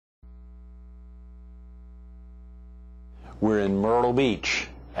We're in Myrtle Beach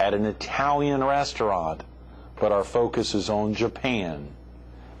at an Italian restaurant, but our focus is on Japan.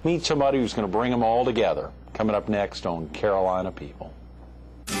 Meet somebody who's going to bring them all together. Coming up next on Carolina People.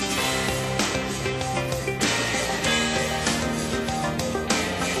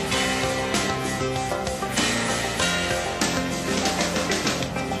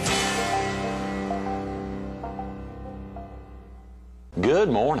 Good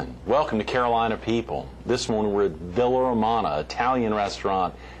morning. Welcome to Carolina People. This morning we're at Villa Romana, Italian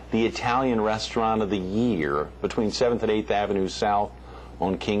restaurant, the Italian restaurant of the year between 7th and 8th Avenue South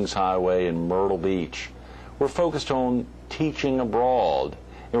on Kings Highway in Myrtle Beach. We're focused on teaching abroad,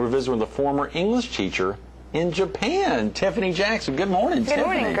 and we're visiting with a former English teacher in Japan, Tiffany Jackson. Good morning, Tiffany. Good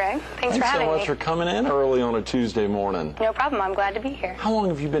morning, Greg. Thanks for having me. Thanks so much for coming in early on a Tuesday morning. No problem. I'm glad to be here. How long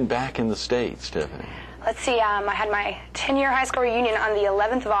have you been back in the States, Tiffany? Let's see, I had my 10-year high school reunion on the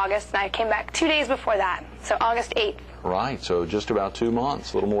 11th of August, and I came back 2 days before that, so August 8th. Right, so just about 2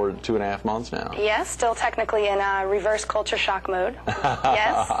 months, a little more than 2.5 months now. Yes, still technically in reverse culture shock mode.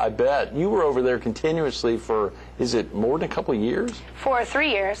 Yes. I bet. You were over there continuously for, is it more than a couple of years? For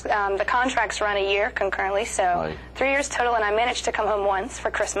 3 years. The contracts run a year concurrently, so Right. 3 years total, and I managed to come home once for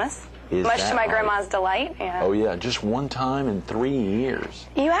Christmas. Much to my grandma's delight. Yeah. Oh, yeah, just one time in 3 years.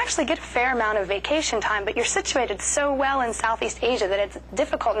 You actually get a fair amount of vacation time, but you're situated so well in Southeast Asia that it's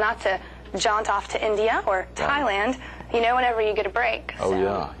difficult not to jaunt off to India or Thailand, you know, whenever you get a break. Oh,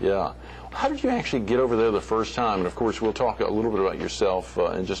 so. yeah. How did you actually get over there the first time? And, of course, we'll talk a little bit about yourself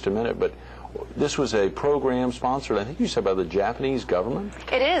in just a minute, but this was a program sponsored, I think you said, by the Japanese government?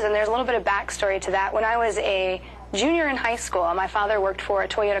 It is, and there's a little bit of backstory to that. When I was a junior in high school, my father worked for a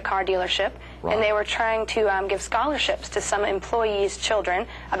Toyota car dealership, Right. and they were trying to give scholarships to some employees' children,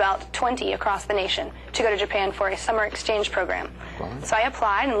 about 20 across the nation, to go to Japan for a summer exchange program. Right. So I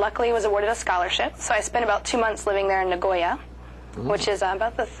applied and luckily was awarded a scholarship. So I spent about 2 months living there in Nagoya, which is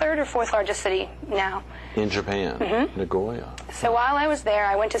about the 3rd or 4th largest city now. In Japan, Nagoya. So while I was there,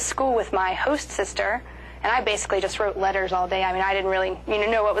 I went to school with my host sister, and I basically just wrote letters all day. I mean, I didn't really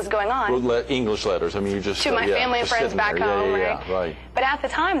know what was going on. Well, English letters. I mean, you just to my family and just friends sitting back there. home, Yeah, right. But at the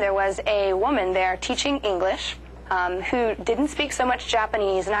time, there was a woman there teaching English who didn't speak so much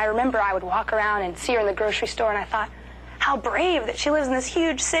Japanese, and I remember I would walk around and see her in the grocery store, and I thought, how brave that she lives in this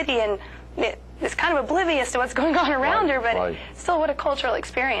huge city and is kind of oblivious to what's going on around her, but still, what a cultural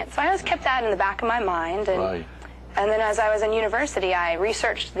experience. So I always kept that in the back of my mind. And then as I was in university, I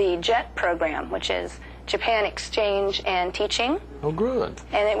researched the JET program, which is Japan Exchange and Teaching. Oh, good.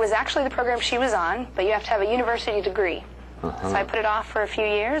 And it was actually the program she was on, but you have to have a university degree. So I put it off for a few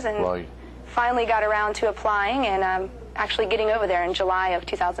years and finally got around to applying and actually getting over there in July of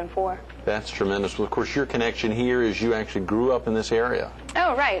 2004. That's tremendous. Well, of course, your connection here is you actually grew up in this area.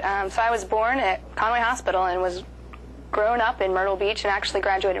 Oh, right. So I was born at Conway Hospital and was grown up in Myrtle Beach and actually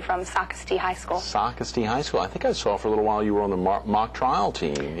graduated from Socastee High School. Socastee High School. I think I saw for a little while you were on the mock trial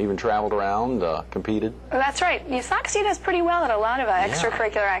team, even traveled around, competed. That's right. Socastee does pretty well at a lot of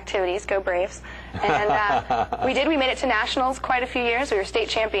extracurricular activities. Go Braves. And we made it to nationals quite a few years. We were state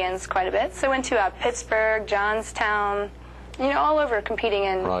champions quite a bit. So went to Pittsburgh, Johnstown, all over competing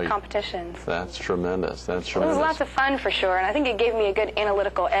in competitions. That's tremendous. That's It tremendous. was lots of fun for sure, and I think it gave me a good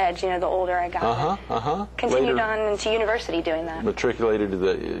analytical edge, the older I got. Continued on into university doing that. Matriculated to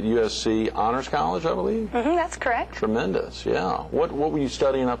the USC Honors College, I believe? That's correct. Tremendous, yeah. What were you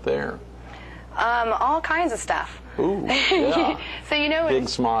studying up there? All kinds of stuff. Ooh, yeah. So, big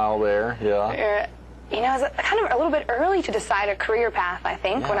smile there, yeah. It was kind of a little bit early to decide a career path, I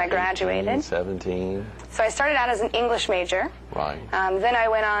think, when I graduated. 18, 17. So I started out as an English major. Right. Then I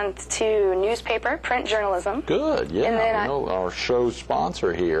went on to newspaper, print journalism. Good, yeah. And then our show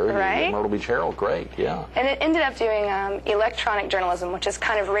sponsor here, Right. the Myrtle Beach Herald, great, yeah. And it ended up doing electronic journalism, which is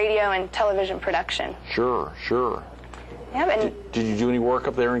kind of radio and television production. Sure. Yeah, and Did you do any work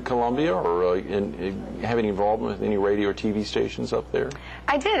up there in Columbia, or have any involvement with any radio or TV stations up there?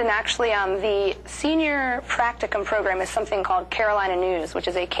 I did, and actually the senior practicum program is something called Carolina News, which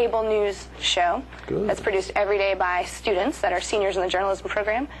is a cable news show that's produced every day by students that are seniors in the journalism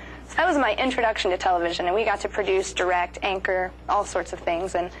program. So that was my introduction to television, and we got to produce, direct, anchor, all sorts of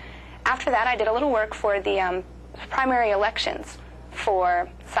things. And after that, I did a little work for the primary elections for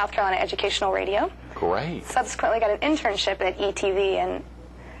South Carolina Educational Radio. Great. Subsequently got an internship at ETV, and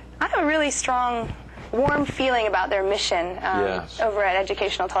I have a really strong, warm feeling about their mission over at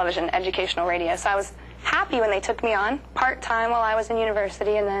Educational Television, Educational Radio. So I was happy when they took me on part-time while I was in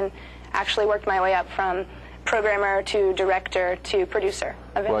university, and then actually worked my way up from programmer to director to producer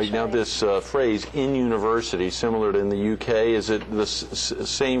eventually. Right, now this phrase, in university, similar to in the UK, is it the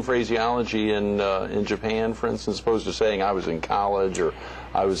same phraseology in Japan, for instance, opposed to saying I was in college or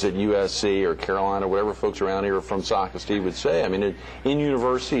I was at USC or Carolina, whatever folks around here from Sac-a-Steve would say? I mean, in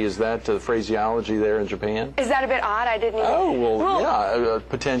university, is that the phraseology there in Japan? Is that a bit odd? I didn't even... Oh, well yeah,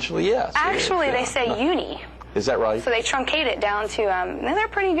 potentially, yes. Actually, they say uni. Is that right? So they truncate it down to, they're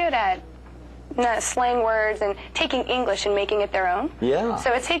pretty good at slang words and taking English and making it their own. Yeah.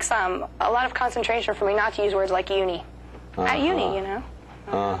 So it takes a lot of concentration for me not to use words like uni. At uni, you know.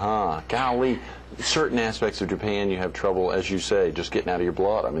 Golly, certain aspects of Japan you have trouble, as you say, just getting out of your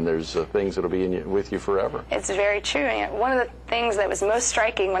blood. I mean, there's things that'll be with you forever. It's very true. And one of the things that was most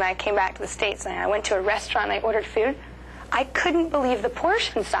striking when I came back to the States, and I went to a restaurant and I ordered food, I couldn't believe the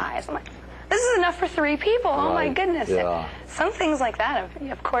portion size. I'm like, this is enough for 3 people. Oh, my goodness. Yeah. Some things like that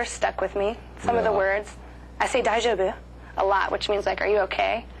have, of course, stuck with me. Some of the words. I say daijoubu a lot, which means, like, are you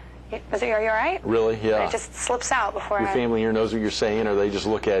okay? Are you all right? Really? Yeah. It just slips out before Your family here knows what you're saying, or they just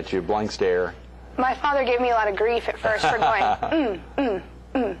look at you, blank stare? My father gave me a lot of grief at first for going,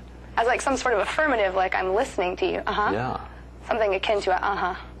 as like some sort of affirmative, like I'm listening to you. Yeah. Something akin to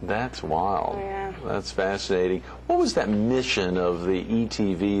a That's wild. Yeah. That's fascinating. What was that mission of the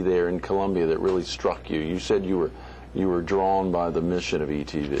ETV there in Columbia that really struck you? You said you were drawn by the mission of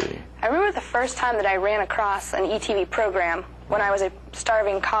ETV. I remember the first time that I ran across an ETV program when I was a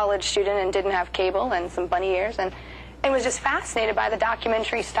starving college student and didn't have cable and some bunny ears, and was just fascinated by the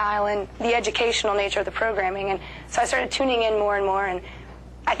documentary style and the educational nature of the programming. And so I started tuning in more and more, and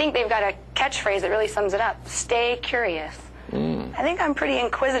I think they've got a catchphrase that really sums it up: stay curious. I think I'm pretty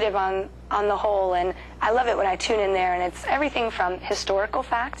inquisitive on the whole, and I love it when I tune in there, and it's everything from historical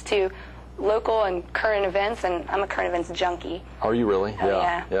facts to local and current events, and I'm a current events junkie. Are you really? Oh,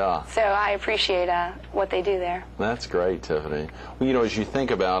 Yeah. So I appreciate what they do there. That's great, Tiffany. Well, you know, as you think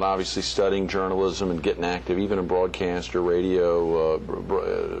about obviously studying journalism and getting active, even in broadcast or radio,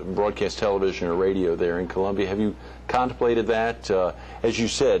 broadcast television or radio there in Columbia, have you contemplated that? As you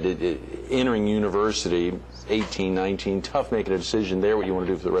said, entering university, 18, 19, tough making a decision there what you want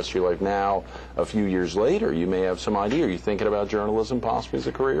to do for the rest of your life. Now, a few years later, you may have some idea. Are you thinking about journalism possibly as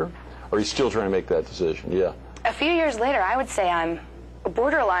a career? Or are you still trying to make that decision? Yeah. A few years later, I would say I'm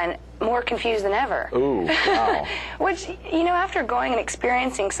borderline more confused than ever. Ooh, wow. Which, you know, after going and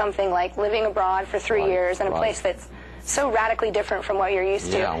experiencing something like living abroad for 3 years in a place that's so radically different from what you're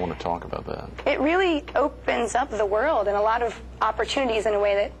used to. Yeah, I want to talk about that. It really opens up the world and a lot of opportunities in a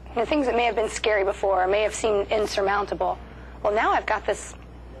way that, you know, things that may have been scary before or may have seemed insurmountable. Well, now I've got this,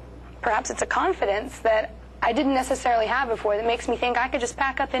 perhaps it's a confidence that I didn't necessarily have before that makes me think I could just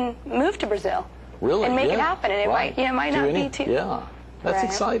pack up and move to Brazil. Really? And make it happen. And it might not be too... Yeah, that's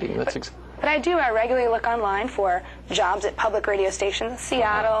exciting. But I do. I regularly look online for jobs at public radio stations,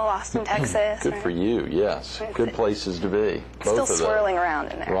 Seattle, Austin, Texas. Good for you, yes. Good places to be. Still swirling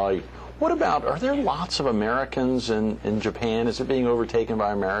around in there. Right. What about, are there lots of Americans in Japan? Is it being overtaken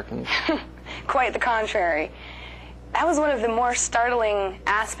by Americans? Quite the contrary. That was one of the more startling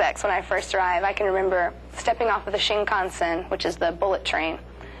aspects when I first arrived. I can remember stepping off of the Shinkansen, which is the bullet train.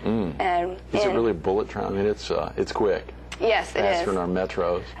 And is it really a bullet train? I mean, it's quick. Yes, it is. Faster than our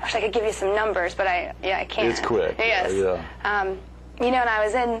metros. I wish I could give you some numbers, but I can't. It's quick. Yes. Yeah. You know, and I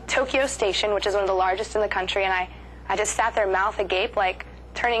was in Tokyo Station, which is one of the largest in the country, and I just sat there mouth agape, like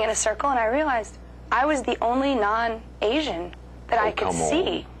turning in a circle, and I realized I was the only non-Asian that I could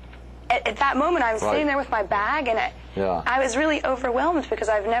see. At that moment, I was sitting there with my bag, and I was really overwhelmed because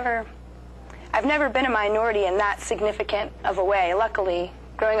I've never been a minority in that significant of a way. Luckily,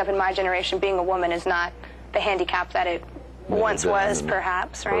 growing up in my generation, being a woman is not the handicap that it once was,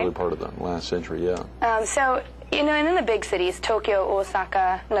 perhaps, right? Early part of the last century, yeah. So, you know, and in the big cities, Tokyo,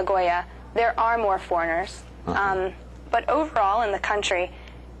 Osaka, Nagoya, there are more foreigners. But overall in the country,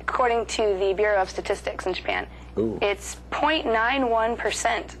 according to the Bureau of Statistics in Japan, it's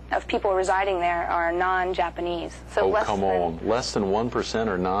 0.91% of people residing there are non-Japanese. So less than 1%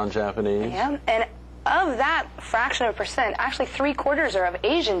 are non-Japanese? Yeah, and of that fraction of a percent, actually 3/4 are of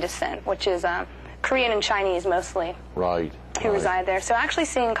Asian descent, which is Korean and Chinese mostly. Right. Who reside there. So actually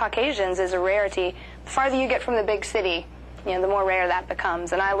seeing Caucasians is a rarity. The farther you get from the big city, you know, the more rare that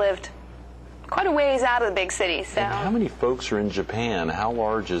becomes. And I lived quite a ways out of the big city. So. And how many folks are in Japan? How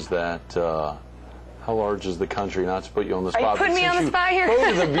large is that How large is the country? Not to put you on the spot. Are you putting me on the spot here?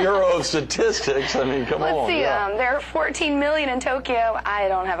 Go to the Bureau of Statistics. I mean, come on. Let's see. Yeah. There are 14 million in Tokyo. I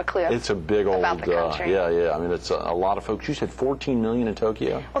don't have a clue. It's a big old. About the country. Yeah. I mean, it's a lot of folks. You said 14 million in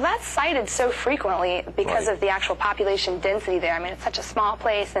Tokyo. Well, that's cited so frequently because of the actual population density there. I mean, it's such a small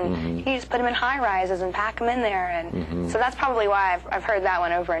place, and you just put them in high rises and pack them in there, and so that's probably why I've heard that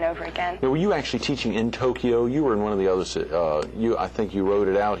one over and over again. Now, were you actually teaching in Tokyo? You were in one of the others. I think you wrote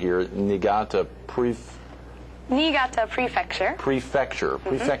it out here. Niigata Prefecture. Prefecture.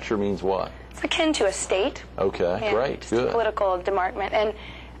 Prefecture means what? It's akin to a state. Okay, great, good. A political department. And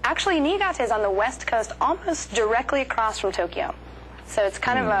actually, Niigata is on the west coast, almost directly across from Tokyo. So it's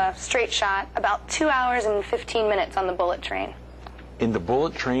kind of a straight shot, about 2 hours and 15 minutes on the bullet train. And the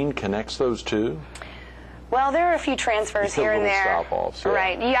bullet train connects those two? Well, there are a few transfers here and there. Stop-offs, yeah.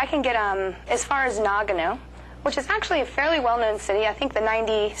 Right. Yeah, I can get as far as Nagano, which is actually a fairly well-known city. I think the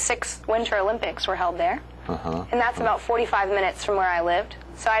 '96 Winter Olympics were held there. And that's about 45 minutes from where I lived.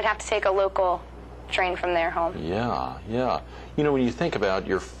 So I'd have to take a local train from there home. Yeah. You know, when you think about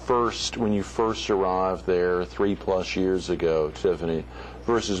when you first arrived there 3+ years ago, Tiffany,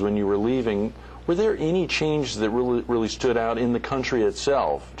 versus when you were leaving, were there any changes that really stood out in the country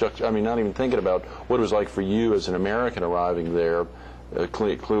itself? I mean, not even thinking about what it was like for you as an American arriving there,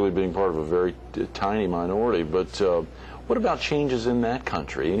 clearly being part of a very tiny minority, but what about changes in that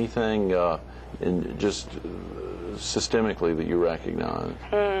country? Anything just systemically that you recognize?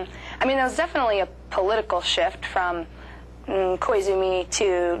 I mean, there was definitely a political shift from Koizumi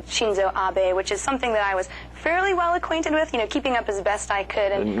to Shinzo Abe, which is something that I was fairly well acquainted with, keeping up as best I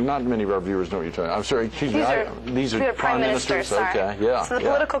could. And not many of our viewers know what you're talking about. I'm sorry, excuse me. These are prime ministers. Sorry. Okay, yeah. So the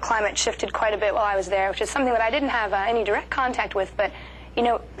political climate shifted quite a bit while I was there, which is something that I didn't have any direct contact with, but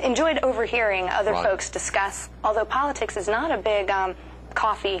enjoyed overhearing other folks discuss, although politics is not a big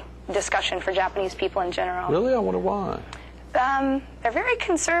coffee discussion for Japanese people in general. Really? I wonder why. They're very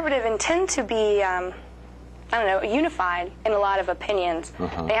conservative and tend to be, unified in a lot of opinions.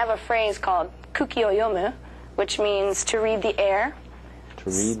 They have a phrase called kuki o yomu, which means to read the air. To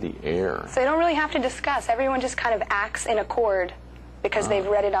read the air. So they don't really have to discuss. Everyone just kind of acts in accord because they've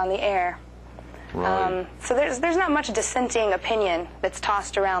read it on the air. Right. So there's not much dissenting opinion that's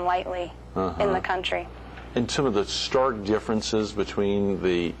tossed around lightly in the country. And some of the stark differences between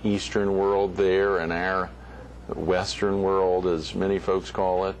the Eastern world there and our Western world, as many folks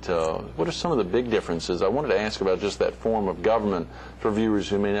call it, what are some of the big differences? I wanted to ask about just that form of government for viewers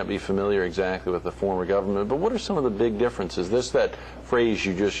who may not be familiar exactly with the form of government, but what are some of the big differences? That phrase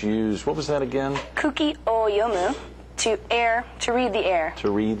you just used, what was that again? Kuki o yomu, to read the air.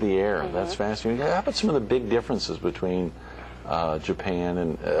 To read the air. That's fascinating. How about some of the big differences between Japan,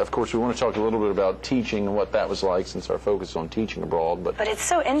 and of course we want to talk a little bit about teaching and what that was like, since our focus is on teaching abroad. But it's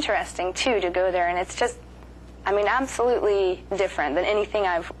so interesting too to go there, and it's just, absolutely different than anything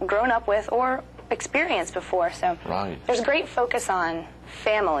I've grown up with or experienced before. So there's great focus on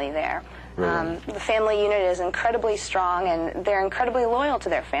family there. Really? The family unit is incredibly strong, and they're incredibly loyal to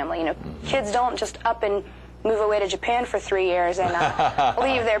their family. Kids don't just up and move away to Japan for 3 years and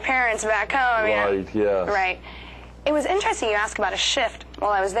leave their parents back home. Right. It was interesting you asked about a shift.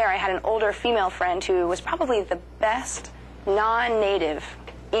 While I was there, I had an older female friend who was probably the best non-native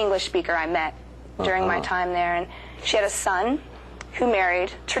English speaker I met during my time there. And she had a son who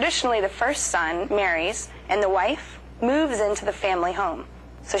married. Traditionally, the first son marries, and the wife moves into the family home.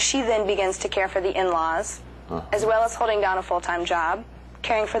 So she then begins to care for the in-laws, as well as holding down a full-time job,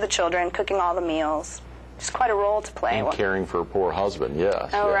 caring for the children, cooking all the meals. It's quite a role to play. And caring for a poor husband,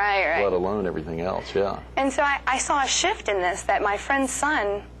 yes. Oh, right. Let alone everything else, yeah. And so I saw a shift in this, that my friend's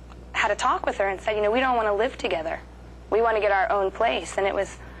son had a talk with her and said, we don't want to live together. We want to get our own place. And it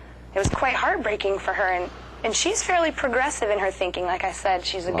was quite heartbreaking for her. And she's fairly progressive in her thinking. Like I said,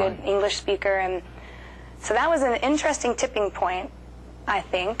 she's a good English speaker. And so that was an interesting tipping point, I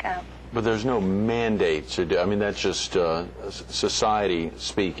think. But there's no mandates. That's just society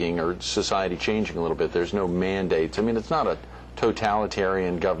speaking, or society changing a little bit. There's no mandates. It's not a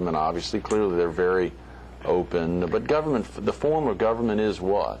totalitarian government, obviously. Clearly, they're very open. But government, the form of government is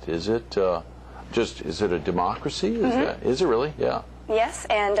what? Is it is it a democracy? Is it really? Yeah. Yes,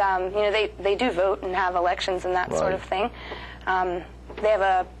 and they do vote and have elections and that sort of thing. They have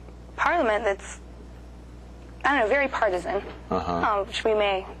a parliament that's, very partisan, which we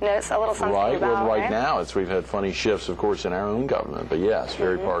may notice a little something about. Well, right now, we've had funny shifts, of course, in our own government, but yes,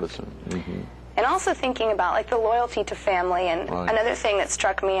 very partisan. And also thinking about, the loyalty to family, and another thing that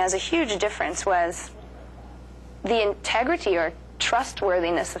struck me as a huge difference was the integrity or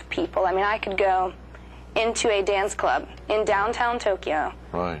trustworthiness of people. I could go into a dance club in downtown Tokyo,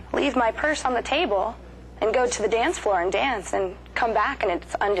 Right. leave my purse on the table, and go to the dance floor and dance, and come back and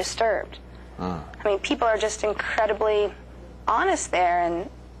it's undisturbed. I mean, people are just incredibly honest there,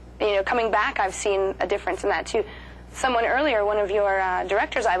 and coming back, I've seen a difference in that too. Someone earlier, one of your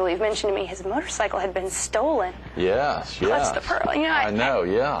directors, I believe, mentioned to me his motorcycle had been stolen. Yes, Clutch yes. the pearl. I know,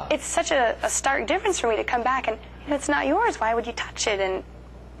 yeah. It's such a stark difference for me to come back and it's not yours. Why would you touch it? And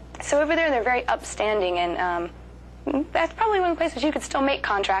so over there, they're very upstanding, and that's probably one of the places you could still make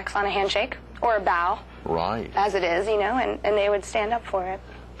contracts on a handshake or a bow. Right. As it is, and they would stand up for it.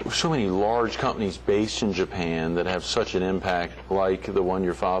 So many large companies based in Japan that have such an impact, like the one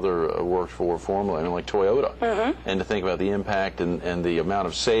your father worked for formerly, I mean, like Toyota. And to think about the impact and the amount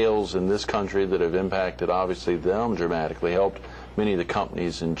of sales in this country that have impacted, obviously, them dramatically, helped many of the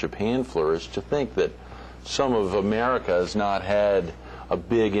companies in Japan flourish. To think that some of America has not had a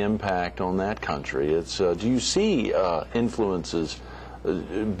big impact on that country. It's do you see influences?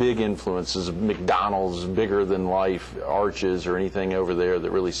 Big influences of McDonald's, bigger than life arches or anything over there that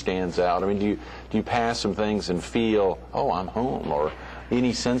really stands out? I mean, do you pass some things and feel, oh, I'm home, or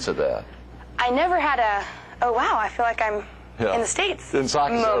any sense of that? I never had a, oh wow, I feel like I'm in the States in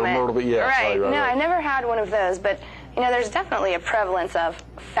soccer moment. But yeah, right. Right. I never had one of those, but there's definitely a prevalence of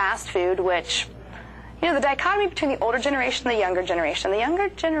fast food, which the dichotomy between the older generation and the younger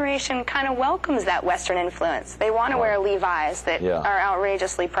generation kind of welcomes that Western influence. They want to wear Levi's that are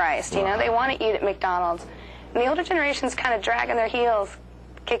outrageously priced. They want to eat at McDonald's. And the older generation's kind of dragging their heels,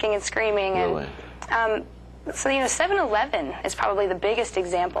 kicking and screaming. Really? And so 7-Eleven is probably the biggest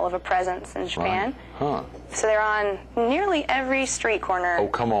example of a presence in Japan. Right. Huh. So they're on nearly every street corner. Oh,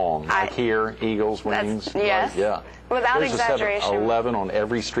 come on. Like here, Eagles, Wings. Yes. Right, yeah. Without There's exaggeration. There's a 7-Eleven on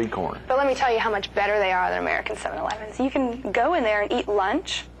every street corner. But let me tell you how much better they are than American 7-Elevens. You can go in there and eat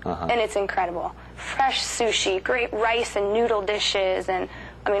lunch, and it's incredible. Fresh sushi, great rice and noodle dishes, and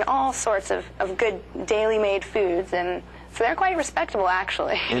all sorts of good daily made foods. And so they're quite respectable,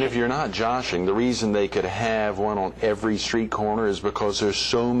 actually. And if you're not joshing, the reason they could have one on every street corner is because there's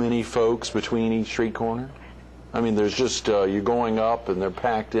so many folks between each street corner? I mean, there's just, you're going up and they're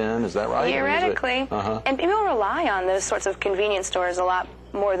packed in, is that right? Theoretically. And people rely on those sorts of convenience stores a lot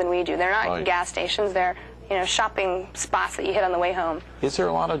more than we do. They're not gas stations, they're, shopping spots that you hit on the way home. Is there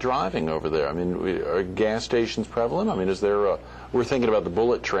a lot of driving over there? I mean, are gas stations prevalent? I mean, is there we're thinking about the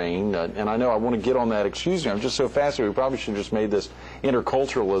bullet train, and I know I want to get on that. Excuse me, I'm just so fascinated. We probably should have just made this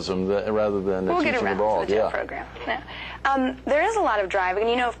interculturalism rather than teaching abroad. We'll get around to the jet program. Yeah. There is a lot of driving,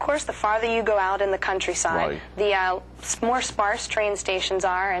 and of course, the farther you go out in the countryside, the more sparse train stations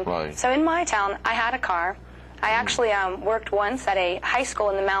are. And so in my town, I had a car. I actually worked once at a high school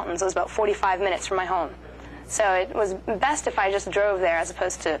in the mountains. It was about 45 minutes from my home. So it was best if I just drove there as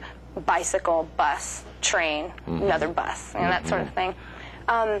opposed to bicycle, bus, train, another bus, that sort of thing.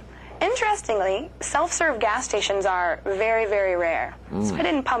 Interestingly, self-serve gas stations are very, very rare. So I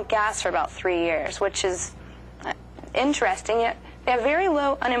didn't pump gas for about 3 years, which is interesting. Yet they have very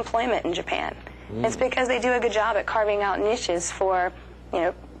low unemployment in Japan. It's because they do a good job at carving out niches for,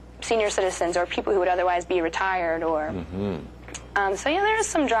 senior citizens or people who would otherwise be retired. Or so yeah, there is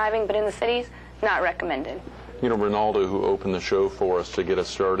some driving, but in the cities, not recommended. Ronaldo, who opened the show for us to get us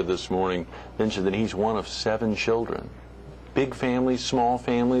started this morning, mentioned that he's one of 7 children. Big families, small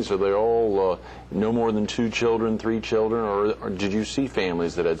families, are they all no more than 2 children, 3 children, or did you see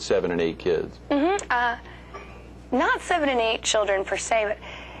families that had 7 and 8 kids? Not 7 and 8 children per se,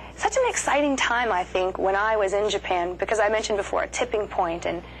 but such an exciting time, I think, when I was in Japan, because I mentioned before, a tipping point,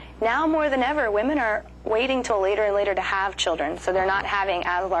 and now more than ever, women are waiting till later and later to have children, so they're not having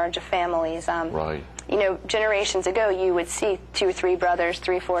as large of families. Generations ago, you would see 2 or 3 brothers,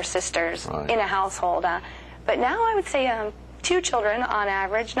 3 or 4 sisters in a household. But now I would say 2 children on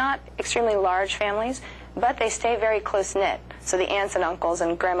average, not extremely large families, but they stay very close-knit. So the aunts and uncles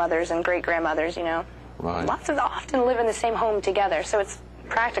and grandmothers and great-grandmothers, lots of them often live in the same home together, so it's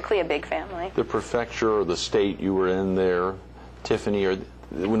practically a big family. The prefecture or the state you were in there, Tiffany,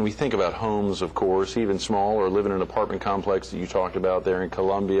 when we think about homes, of course, even small, or live in an apartment complex that you talked about there in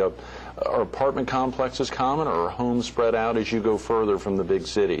Columbia, are apartment complexes common, or are homes spread out as you go further from the big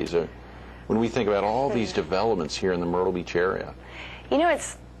cities? When we think about all these developments here in the Myrtle Beach area.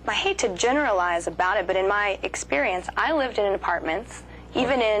 I hate to generalize about it, but in my experience, I lived in apartments,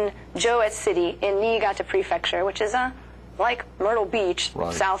 even in Joet City in Niigata Prefecture, which is like Myrtle Beach,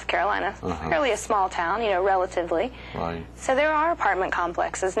 South Carolina, fairly a small town, relatively. So there are apartment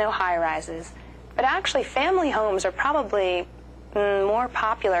complexes, no high-rises. But actually, family homes are probably more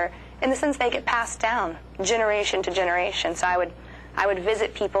popular in the sense they get passed down generation to generation. So I would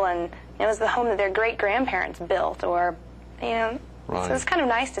visit people, and It was the home that their great-grandparents built, or, you know, Right. so it's kind of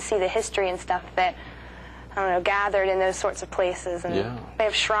nice to see the history and stuff that, I don't know, gathered in those sorts of places. And Yeah. they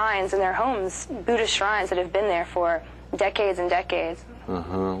have shrines in their homes, Buddhist shrines that have been there for decades and decades.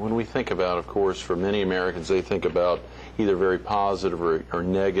 When we think about, of course, for many Americans, they think about either very positive or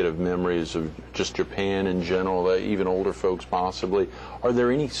negative memories of just Japan in general, even older folks possibly. Are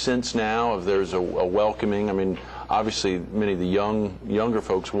there any sense now if there's a welcoming? I mean, obviously, many of the younger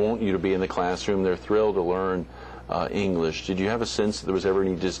folks want you to be in the classroom. They're thrilled to learn English. Did you have a sense that there was ever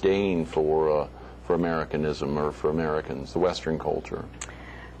any disdain for Americanism or for Americans, the Western culture?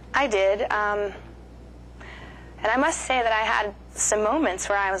 I did. And I must say that I had some moments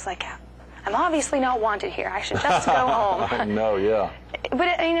where I was like, I'm obviously not wanted here. I should just go home. No, yeah.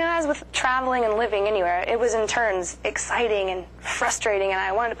 But, you know, as with traveling and living anywhere, it was in turns exciting and frustrating, and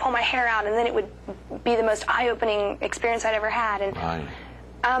I wanted to pull my hair out, and then it would be the most eye-opening experience I'd ever had. And,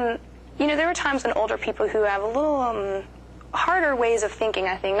 Right. you know, there were times when older people who have a little harder ways of thinking,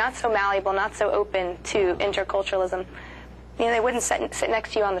 I think, not so malleable, not so open to interculturalism, you know, they wouldn't sit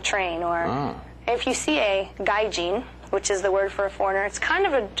next to you on the train, or if you see a gaijin, which is the word for a foreigner, it's kind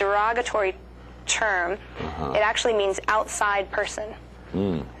of a derogatory term. It actually means outside person.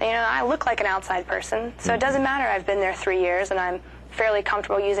 You know, I look like an outside person, so it doesn't matter. I've been there 3 years, and I'm fairly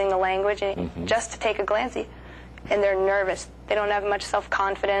comfortable using the language, and just to take a glance, and they're nervous. They don't have much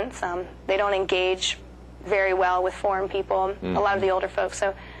self-confidence. They don't engage very well with foreign people, a lot of the older folks.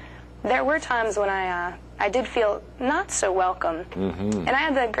 So there were times when I did feel not so welcome. And I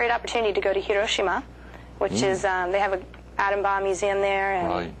had the great opportunity to go to Hiroshima, which is, they have an atom bomb museum there,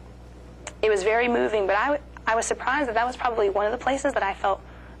 and it was very moving, but I was surprised that was probably one of the places that I felt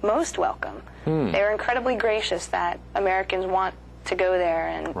most welcome. They were incredibly gracious that Americans want to go there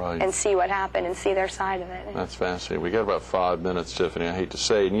and see what happened and see their side of it. That's fascinating. We got about 5 minutes, Tiffany, I hate to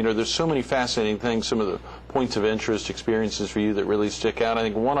say it. And, you know, there's so many fascinating things, some of the points of interest, experiences for you that really stick out. I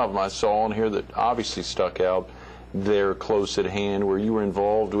think one of them I saw on here that obviously stuck out there close at hand, where you were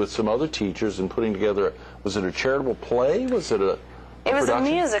involved with some other teachers in putting together, was it a charitable play? Was it a It was production?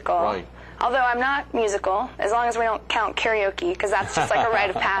 a musical. Right. Although I'm not musical, as long as we don't count karaoke, because that's just like a rite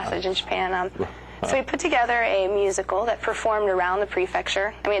of passage in Japan. So we put together a musical that performed around the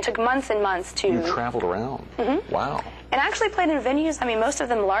prefecture. I mean, it took months and months to... You traveled around? Wow. And actually played in venues, I mean, most of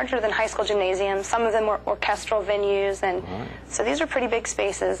them larger than high school gymnasiums. Some of them were orchestral venues, and so these were pretty big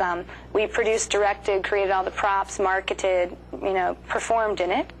spaces. We produced, directed, created all the props, marketed, you know, performed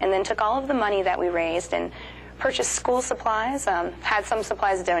in it, and then took all of the money that we raised and purchased school supplies, had some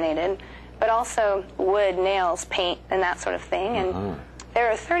supplies donated, but also wood, nails, paint, and that sort of thing. And there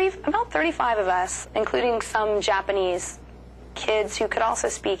were about 35 of us, including some Japanese kids who could also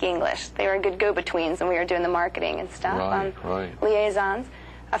speak English. They were good go-betweens, and we were doing the marketing and stuff, liaisons.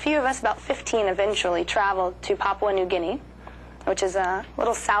 A few of us, about 15 eventually, traveled to Papua New Guinea, which is a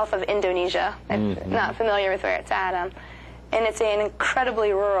little south of Indonesia. I'm not familiar with where it's at. And it's an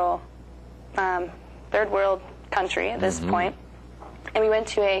incredibly rural third world country at this point. And we went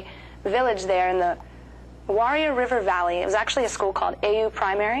to a village there in the Waria River Valley. It was actually a school called AU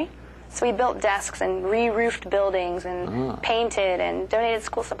Primary. So we built desks and re-roofed buildings and painted and donated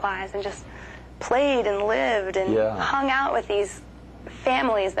school supplies and just played and lived and hung out with these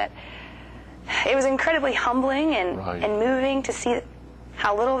families. That it was incredibly humbling and moving to see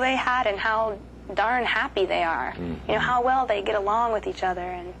how little they had and how darn happy they are. You know, how well they get along with each other.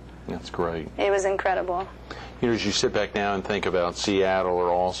 And that's great. It was incredible. You know, as you sit back now and think about Seattle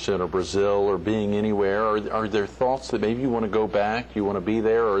or Austin or Brazil or being anywhere, are there thoughts that maybe you want to go back, you want to be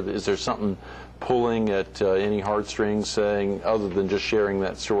there, or is there something pulling at any heartstrings saying, other than just sharing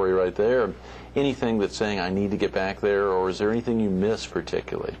that story right there, anything that's saying, I need to get back there, or is there anything you miss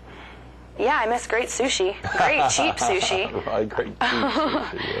particularly? Yeah, I miss great sushi, great cheap sushi. Great cheap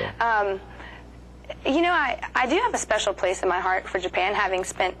sushi, yeah. You know, I do have a special place in my heart for Japan, having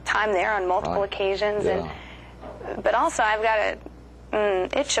spent time there on multiple occasions. But also, I've got an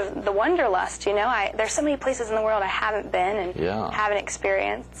itch of the wanderlust, you know. There's so many places in the world I haven't been and haven't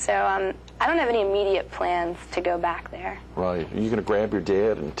experienced. So I don't have any immediate plans to go back there. Right. Are you going to grab your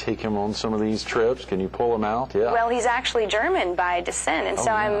dad and take him on some of these trips? Can you pull him out? Yeah. Well, he's actually German by descent, and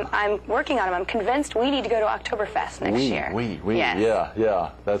so I'm working on him. I'm convinced we need to go to Oktoberfest next year. Yes. Yeah.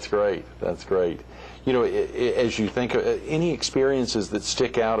 That's great. That's great. You know, as you think of any experiences that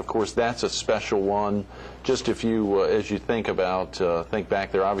stick out, of course, that's a special one. Just if you, as you think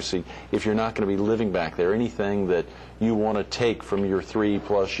back there, obviously, if you're not going to be living back there, anything that you want to take from your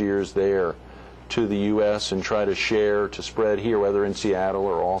 3+ years there to the U.S. and try to share, to spread here, whether in Seattle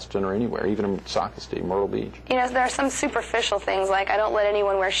or Austin or anywhere, even in Sockasty, Myrtle Beach? You know, there are some superficial things, like I don't let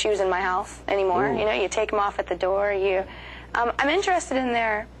anyone wear shoes in my house anymore. Ooh. You know, you take them off at the door. I'm interested in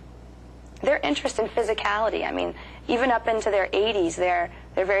their interest in physicality. I mean, even up into their 80s, they're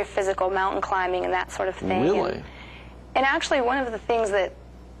very physical, mountain climbing and that sort of thing. Really? And actually, one of the things that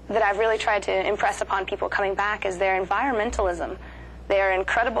I've really tried to impress upon people coming back is their environmentalism. They are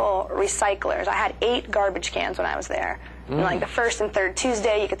incredible recyclers. I had 8 garbage cans when I was there. And like the first and third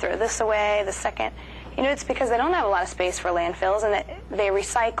Tuesday, you could throw this away. The second, you know, it's because they don't have a lot of space for landfills, and they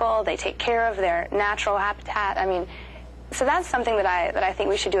recycle. They take care of their natural habitat. I mean, so that's something that I think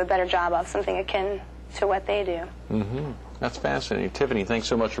we should do a better job of, something akin to what they do. Mm-hmm. That's fascinating. Tiffany, thanks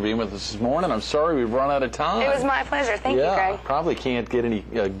so much for being with us this morning. I'm sorry we've run out of time. It was my pleasure. Thank you, Greg. Probably can't get any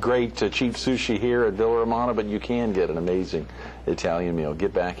great cheap sushi here at Villa Romana, but you can get an amazing Italian meal.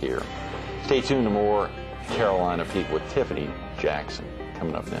 Get back here. Stay tuned to more Carolina People with Tiffany Jackson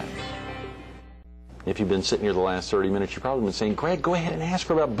coming up next. If you've been sitting here the last 30 minutes, you've probably been saying, Greg, go ahead and ask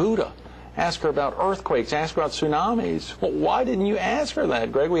her about Buddha. Ask her about earthquakes. Ask her about tsunamis. Well, why didn't you ask her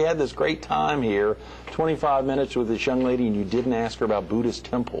that, Greg? We had this great time here, 25 minutes with this young lady, and you didn't ask her about Buddhist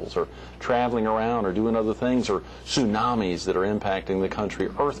temples or traveling around or doing other things or tsunamis that are impacting the country,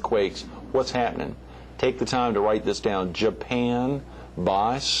 earthquakes. What's happening? Take the time to write this down.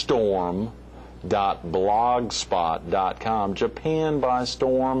 JapanByStorm.blogspot.com.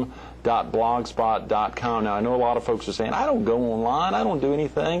 JapanByStorm.blogspot.com. Now, I know a lot of folks are saying, I don't go online, I don't do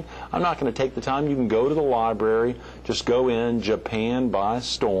anything. I'm not going to take the time. You can go to the library. Just go in,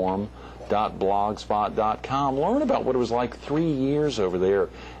 JapanByStorm.blogspot.com. Learn about what it was like 3 years over there.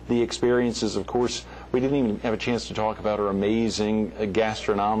 The experiences, of course, we didn't even have a chance to talk about her amazing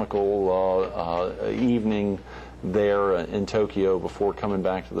gastronomical evening there in Tokyo before coming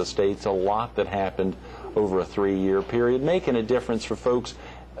back to the States. A lot that happened over a 3-year period, making a difference for folks,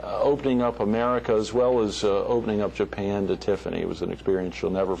 opening up America as well as opening up Japan to Tiffany. It was an experience she'll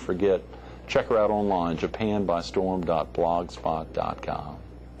never forget. Check her out online, JapanByStorm.blogspot.com.